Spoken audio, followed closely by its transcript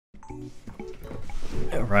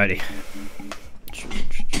Alrighty.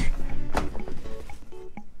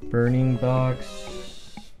 Burning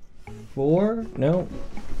box 4? No.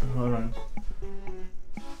 Hold on.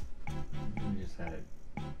 We just had it.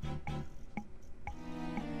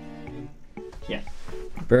 Yeah.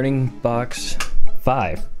 Burning box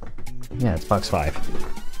 5. Yeah, it's box 5.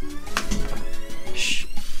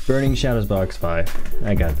 Burning Shadows box 5.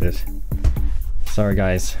 I got this. Sorry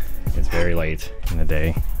guys, it's very late in the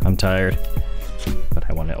day. I'm tired, but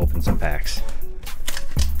I want to open some packs.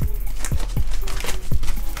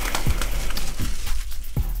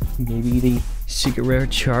 Maybe the secret rare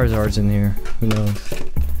Charizard's in there. Who knows?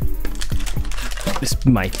 This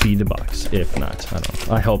might be the box. If not, I don't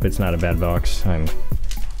know. I hope it's not a bad box. I'm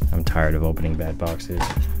tired of opening bad boxes.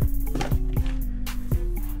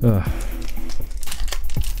 Ugh.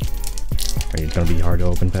 Are these gonna be hard to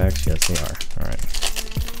open packs? Yes, they are. Alright.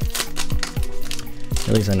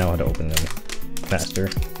 At least I know how to open them faster.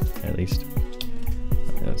 At least.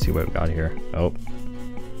 Let's see what we got here. Oh.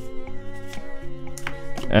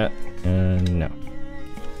 No.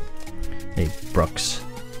 Hey,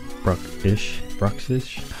 Bruxish.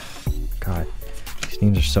 God, these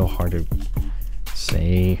names are so hard to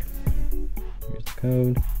say. Here's the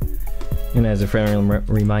code. And as a friendly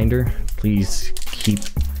reminder, please keep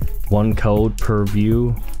one code per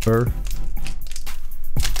viewer,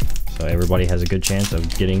 so everybody has a good chance of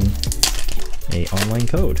getting a online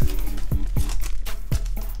code.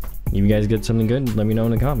 If you guys get something good, let me know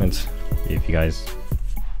in the comments. If you guys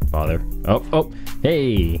bother. Oh,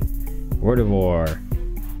 hey! Word of War.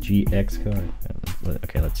 GX code.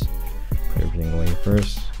 Okay, let's put everything away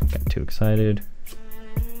first. Got too excited.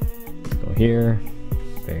 Let's go here.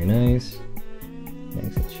 Very nice.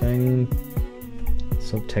 Nice and shiny.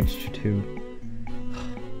 So textured too.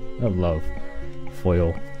 I love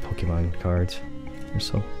foil Pokemon cards. They're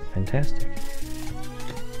so fantastic.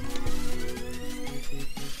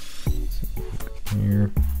 So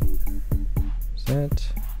here. Is that?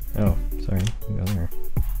 Oh, sorry. Go there.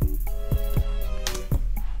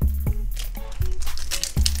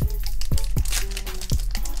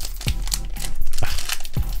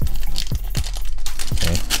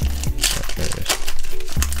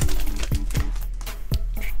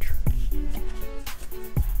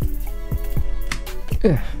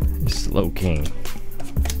 Slow King.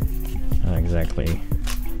 Not exactly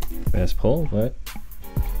the best pull, but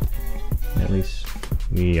at least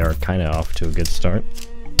we are kind of off to a good start.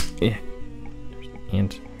 Yeah. There's an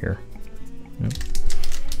ant here. Yep.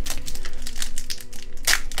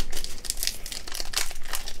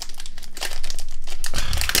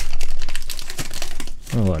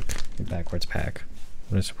 Oh look, a backwards pack.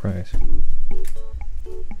 What a surprise.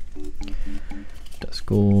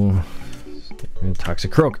 Duskull. A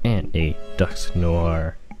Toxicroak and a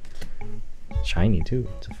Dusknoir. Shiny too,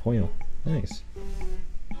 it's a foil. Nice.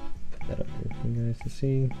 Put that up here for you guys to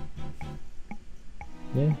see.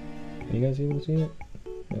 Yeah? Are you guys able to see it?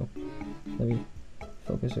 No. Let me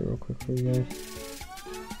focus it real quick for you guys.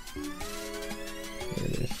 There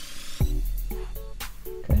it is.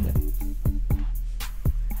 Kinda.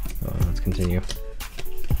 Oh, let's continue.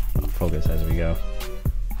 I'll focus as we go.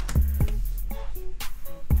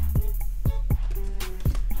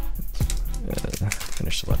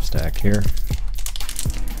 Finish the left stack here.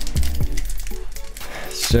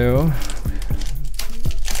 So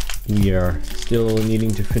we are still needing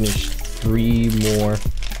to finish 3 more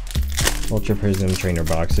Ultra Prism trainer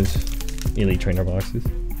boxes, Elite trainer boxes.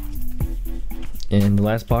 And the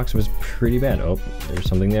last box was pretty bad. Oh, there's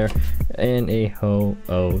something there. And a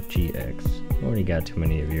Ho-Oh-GX. Already got too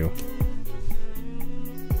many of you.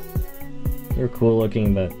 You're cool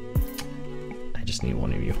looking, but I just need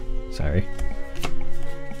one of you. Sorry.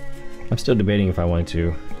 I'm still debating if I want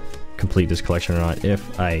to complete this collection or not.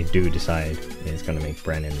 If I do decide, it's going to make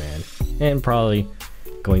Brandon mad. And probably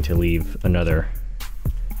going to leave another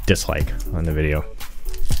dislike on the video.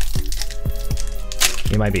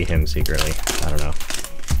 It might be him secretly. I don't know.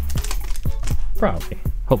 Probably.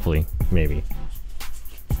 Hopefully. Maybe.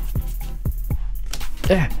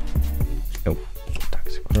 Yeah. Oh.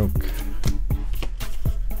 Toxicroak.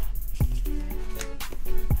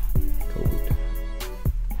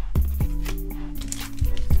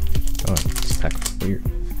 Weird.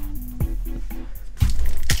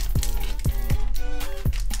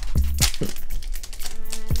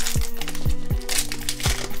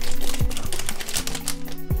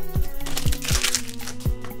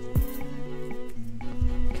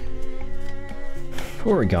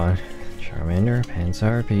 Porygon, Charmander,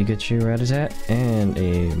 Pansar, Pikachu, Rattata, and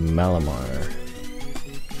a Malamar.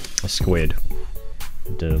 A squid.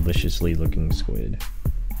 Deliciously looking squid.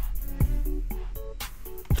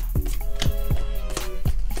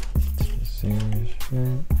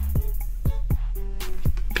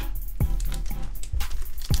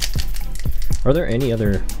 Are there any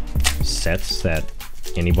other sets that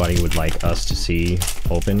anybody would like us to see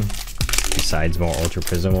open besides more Ultra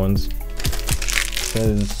Prism ones?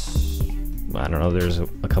 Because I don't know, there's a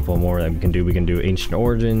couple more that we can do. We can do Ancient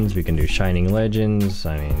Origins, we can do Shining Legends.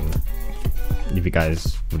 I mean, if you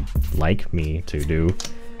guys would like me to do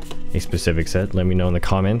a specific set, let me know in the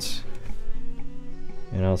comments,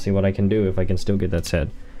 and I'll see what I can do if I can still get that set.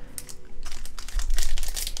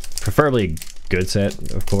 Preferably good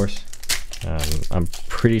set, of course. I'm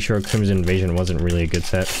pretty sure Crimson Invasion wasn't really a good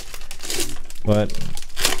set, but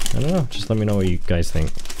I don't know, just let me know what you guys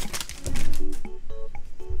think.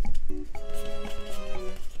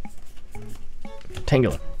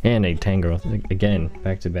 Tangela, and a Tangrel, again,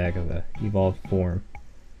 back to back of the evolved form.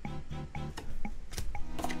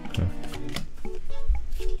 Huh.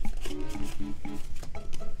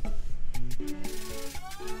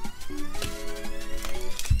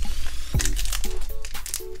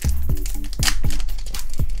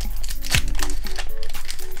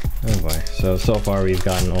 Oh boy, so far we've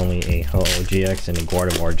gotten only a Ho-Oh GX and a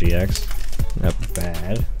Gardevoir GX. Not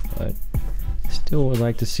bad, but still would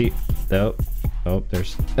like to see, though. Oh,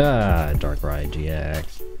 there's Darkrai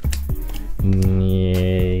GX.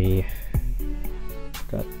 Yay.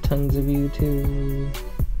 Got tons of you too.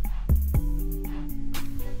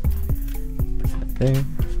 Put that there.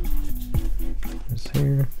 This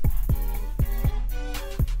here.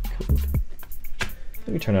 Cool.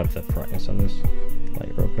 Let me turn up the brightness on this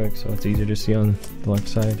light real quick so it's easier to see on the left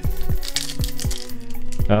side.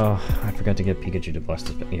 Oh, I forgot to get Pikachu to bless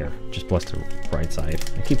this, here, just bless the right side.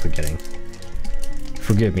 I keep forgetting.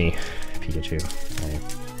 Forgive me, Pikachu.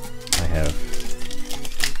 I have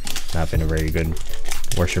not been a very good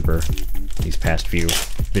worshipper these past few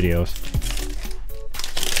videos.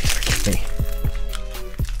 Please forgive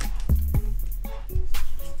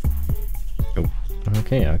me. Oh,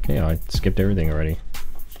 okay, I skipped everything already.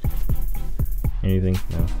 Anything?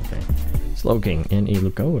 No, okay. Slowking and a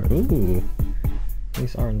Lucario. Ooh,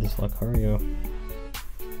 these aren't this Lucario.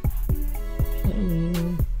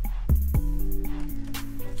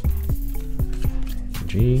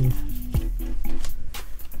 G.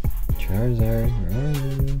 Charizard, where are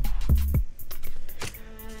you?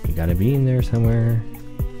 You gotta be in there somewhere.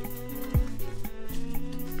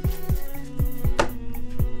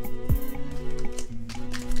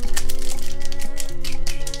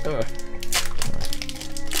 Ugh.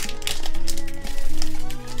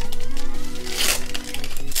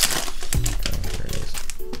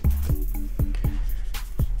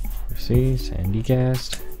 See, Sandy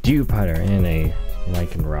Cast, Dewpider, and a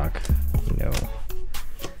Lycanroc. No.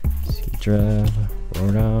 Seadra,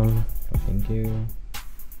 Rodon, thank you.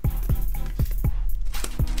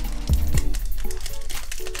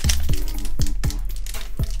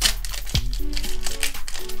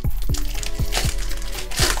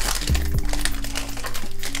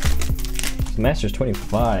 Masters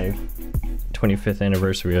 25th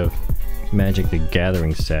anniversary of Magic the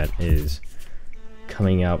Gathering set is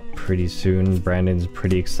coming out pretty soon. Brandon's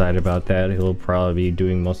pretty excited about that. He'll probably be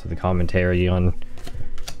doing most of the commentary on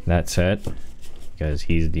that set because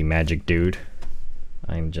he's the Magic dude.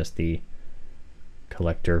 I'm just the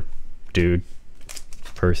collector dude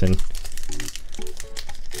person.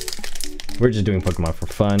 We're just doing Pokemon for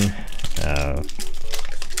fun. I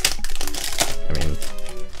mean,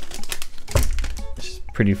 it's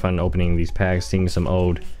pretty fun opening these packs, seeing some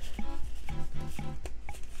old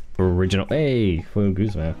original, hey, full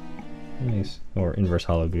GUZMAS, nice, or inverse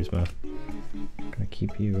hollow GUZMAS. Gonna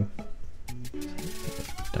keep you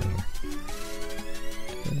down here.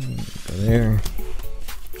 Go there,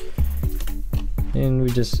 and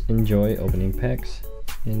we just enjoy opening packs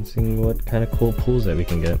and seeing what kind of cool pulls that we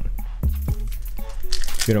can get.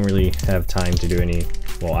 We don't really have time to do any,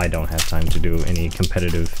 well, I don't have time to do any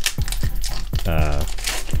competitive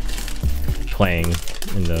playing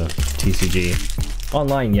in the TC&G.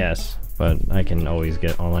 Online, yes, but I can always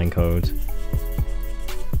get online codes.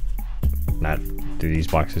 Not through these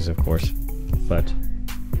boxes, of course, but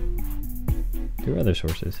through other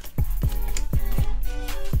sources.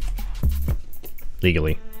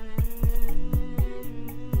 Legally.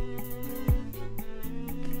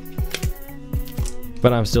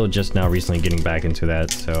 But I'm still just now recently getting back into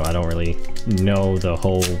that, so I don't really know the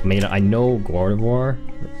whole meta. I know Gardevoir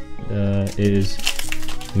is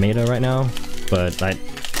meta right now, but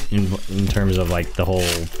in terms of like the whole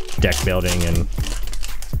deck building and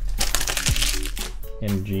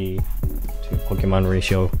energy to Pokemon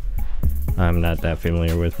ratio, I'm not that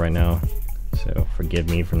familiar with right now, so forgive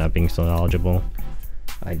me for not being so knowledgeable.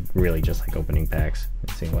 I really just like opening packs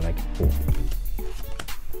and seeing what I can pull.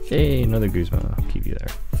 Hey, another GUZMAS. I'll keep you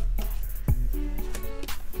there.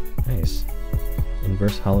 Nice.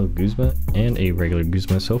 Inverse hollow GUZMA and a regular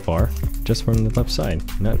GUZMA so far, just from the left side.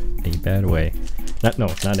 Not a bad way. Not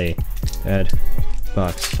a bad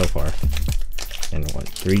box so far. And what,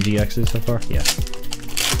 3 GXs so far? Yeah.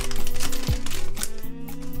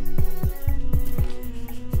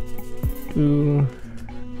 Ooh,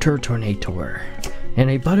 Turtonator. And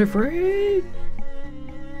a Butterfree!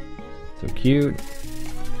 So cute.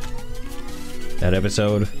 That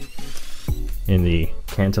episode in the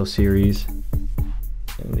Kanto series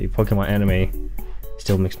in the Pokemon anime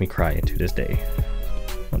still makes me cry to this day.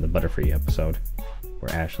 On the Butterfree episode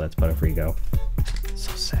where Ash lets Butterfree go.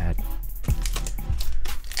 So sad.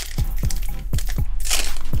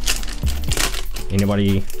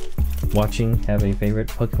 Anybody watching have a favorite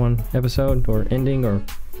Pokemon episode or ending, or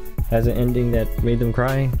has an ending that made them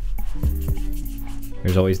cry?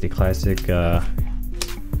 There's always the classic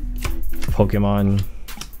Pokemon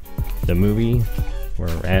the movie where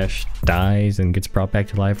Ash dies and gets brought back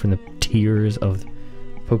to life from the tears of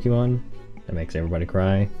Pokemon. That makes everybody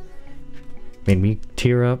cry. Made me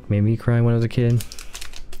tear up, made me cry when I was a kid.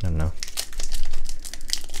 I don't know.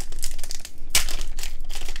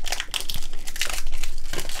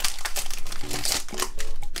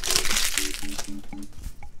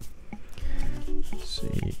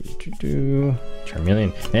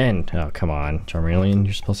 Charmeleon, and oh come on, Charmeleon,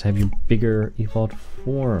 you're supposed to have your bigger evolved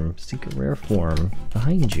form, secret rare form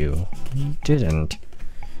behind you. You didn't.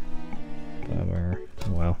 Bummer.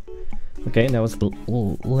 Oh well. Okay, that was the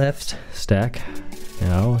left stack.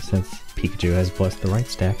 Now, since Pikachu has blessed the right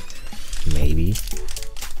stack, maybe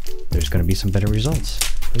there's gonna be some better results.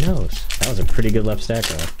 Who knows? That was a pretty good left stack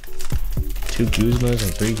though. 2 GUZMAs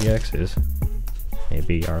and 3 GXs.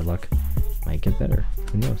 Maybe our luck might get better.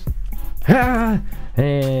 Who knows? Ha!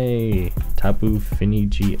 Hey! Tapu Fini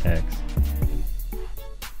GX.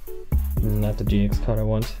 Not the GX card I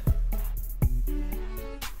want.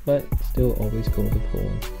 But still always cool to pull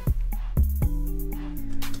one.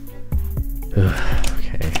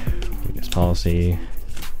 Okay. Weakness policy.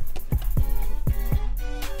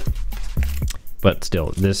 But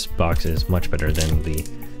still, this box is much better than the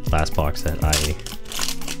last box that I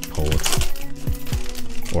pulled.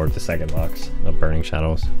 Or the second box of Burning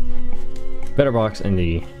Shadows. Better box than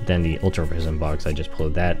the Ultra Prism box I just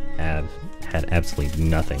pulled. That had absolutely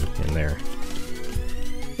nothing in there.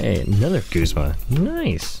 Hey, another GUZMA.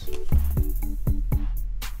 Nice.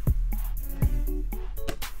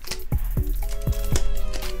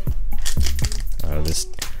 Oh,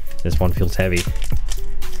 this one feels heavy.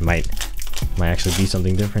 It might actually be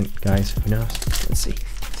something different, guys. Who knows? Let's see.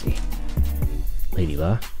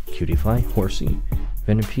 Ladybug, Cutiefly, Horsey,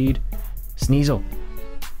 Venipede, Sneasel,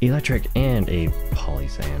 Electric, and a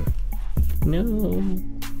Polysand. No.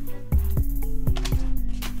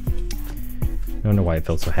 I don't know why it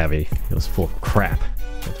felt so heavy. It was full of crap.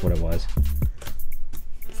 That's what it was.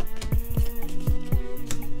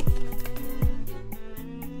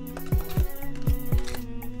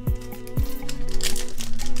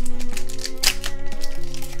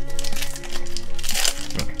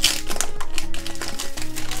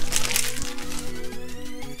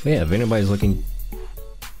 Yeah, if anybody's looking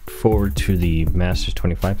forward to the Masters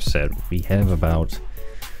 25 set, we have about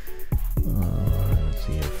let's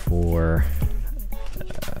see here, for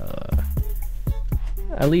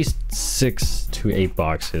at least 6 to 8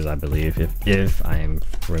 boxes, I believe, if I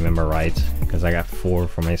remember right, because I got 4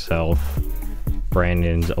 for myself.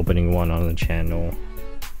 Brandon's opening one on the channel.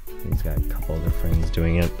 He's got a couple other friends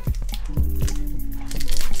doing it.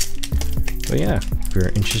 So yeah, if you're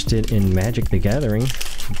interested in Magic the Gathering,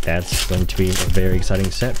 that's going to be a very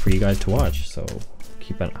exciting set for you guys to watch, so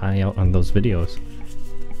keep an eye out on those videos.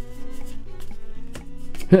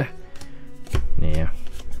 Yeah,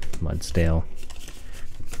 Mudstale.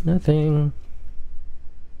 Nothing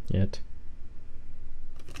yet.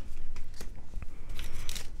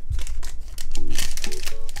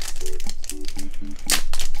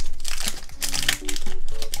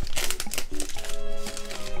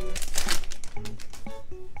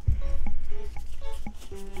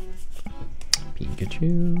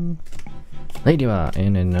 Pikachu, Ladybug,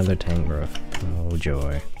 and another Tangrowth. Oh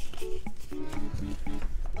joy.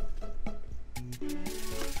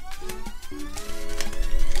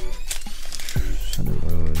 Sun and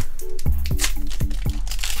Moon.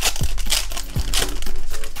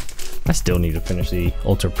 I still need to finish the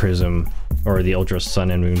Ultra Prism or the Ultra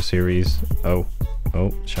Sun and Moon series. Oh,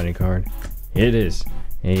 shiny card. It is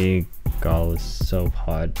a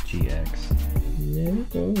Golisopod GX.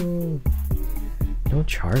 No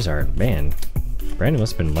Charizard, man. Brandon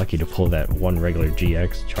must have been lucky to pull that one regular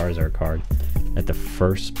GX Charizard card at the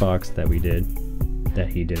first box that we did. that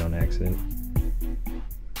he did on accident.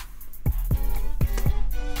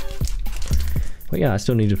 But yeah, I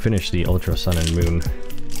still need to finish the Ultra Sun and Moon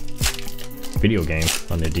video game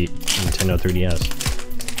on the Nintendo 3DS.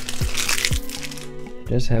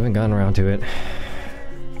 Just haven't gotten around to it.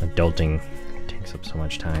 Adulting takes up so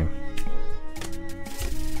much time.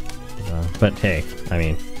 But hey, I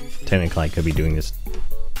mean, technically I could be doing this,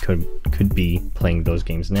 could be playing those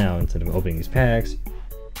games now instead of opening these packs.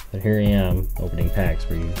 But here I am opening packs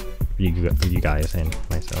for you guys and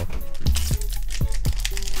myself.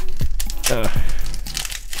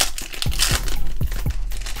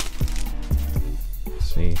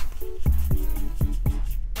 Let's see.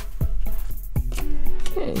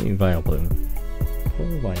 Hey, Vileplume.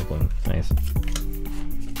 Oh, Vileplume. Nice.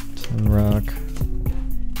 Sunrock.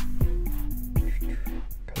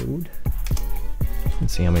 Code.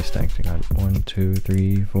 Let's see how many stacks we got. 1, 2,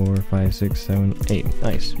 3, 4, 5, 6, 7, 8.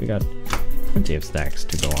 Nice. We got plenty of stacks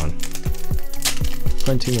to go on.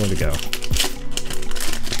 Plenty more to go.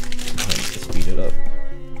 Let's speed it up.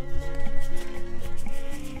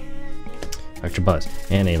 Electro Buzz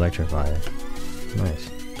and Electrify. Nice.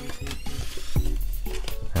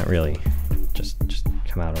 Not really. Just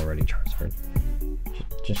come out already, Charizard.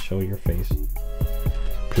 Just show your face,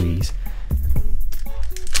 please.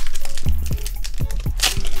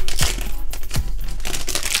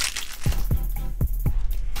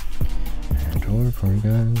 And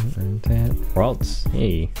Porygon and that. Ralts,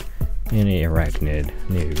 hey, and a Arachnid.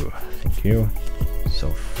 No, thank you.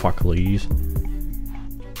 So fucklies.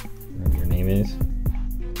 Whatever your name is.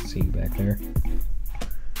 See you back there.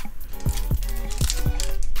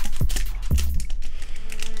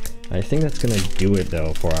 I think that's gonna do it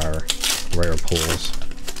though for our rare pulls.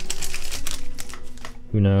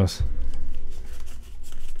 Who knows?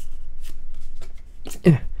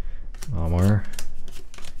 More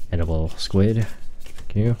edible squid.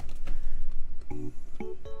 Thank you.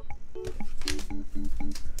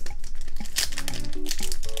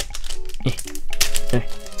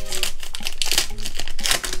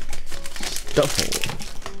 Stuffle.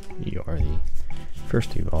 You are the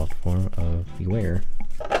first evolved form of Beware.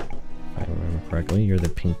 If I remember correctly, you're the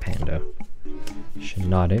pink panda.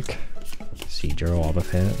 Shinotic. Seadro,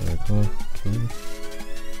 Obafet, very cool. Okay.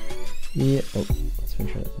 Yeah, oh, let's make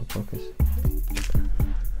sure that's in focus.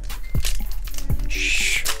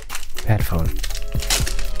 Shh. Bad phone.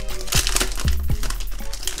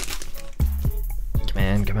 Come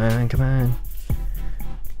on, come on, come on.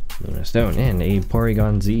 Luna Stone and a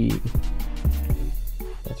Porygon Z.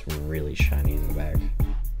 That's really shiny in the back.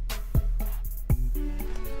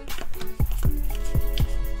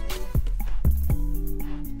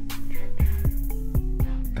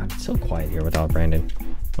 God, it's so quiet here without Brandon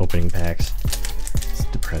opening packs. It's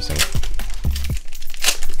depressing.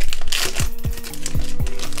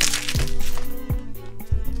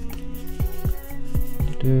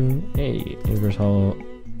 Hey, Inverse Hollow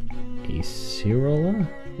Acerola?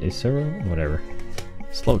 Whatever.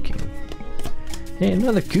 Slowking. Hey,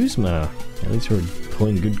 another GUZMA! At least we're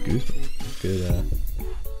pulling good GUZMA. Good,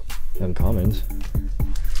 uncommons.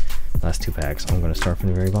 Last two packs. I'm gonna start from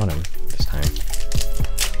the very bottom this time.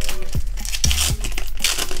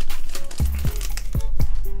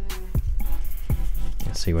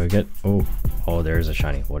 Let's see what we get. Oh, there's a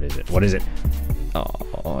shiny. What is it? What is it?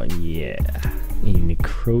 Oh, yeah. A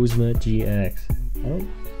Necrozma GX.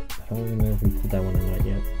 I don't remember if we pulled that one or not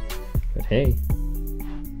yet. But hey,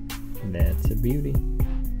 that's a beauty.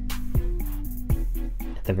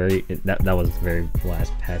 At the very that was the very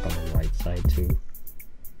last pack on the right side too.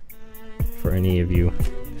 For any of you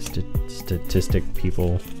statistic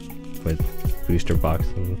people with booster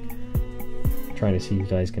boxing, trying to see if you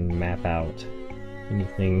guys can map out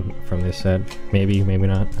anything from this set. Maybe, maybe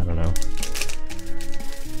not. I don't know.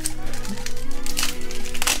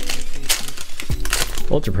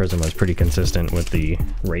 Ultra Prism was pretty consistent with the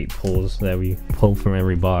rate pulls that we pull from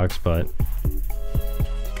every box, but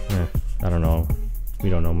I don't know. We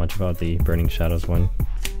don't know much about the Burning Shadows one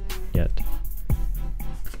yet.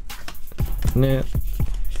 Nah.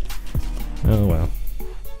 Oh well.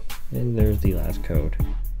 And there's the last code.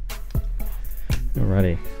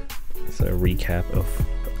 Alrighty. It's a recap of,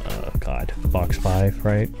 box 5,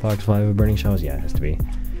 right? Box 5 of Burning Shadows? Yeah, it has to be.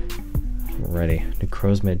 Ready.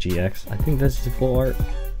 Necrozma GX. I think this is the full art.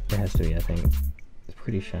 It has to be, I think. It's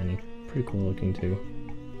pretty shiny. Pretty cool looking too.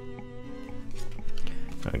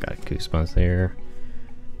 I got GUZMAS there.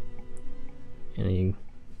 Any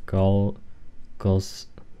Gullies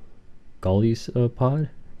pod?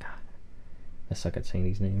 God, I suck at saying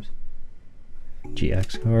these names.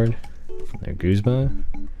 GX card. There, GUZMA.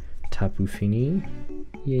 Tapu Fini.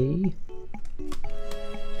 Yay.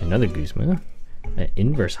 Another GUZMA. An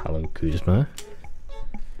inverse hollow GUZMA.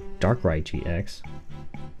 Dark Right GX.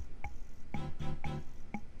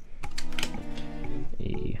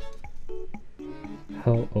 A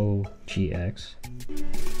Ho-Oh GX.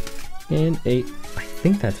 And a, I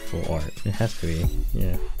think that's full art. It has to be,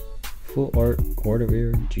 yeah. Full art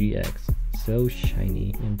Quarterwear GX. So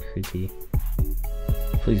shiny and pretty.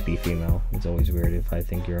 Please be female. It's always weird if I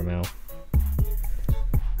think you're a male.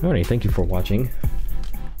 Alrighty, thank you for watching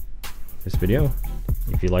this video.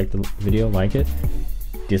 If you like the video, like it.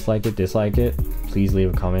 Dislike it, dislike it. Please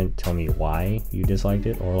leave a comment. Tell me why you disliked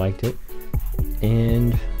it or liked it.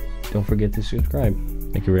 And don't forget to subscribe.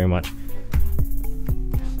 Thank you very much.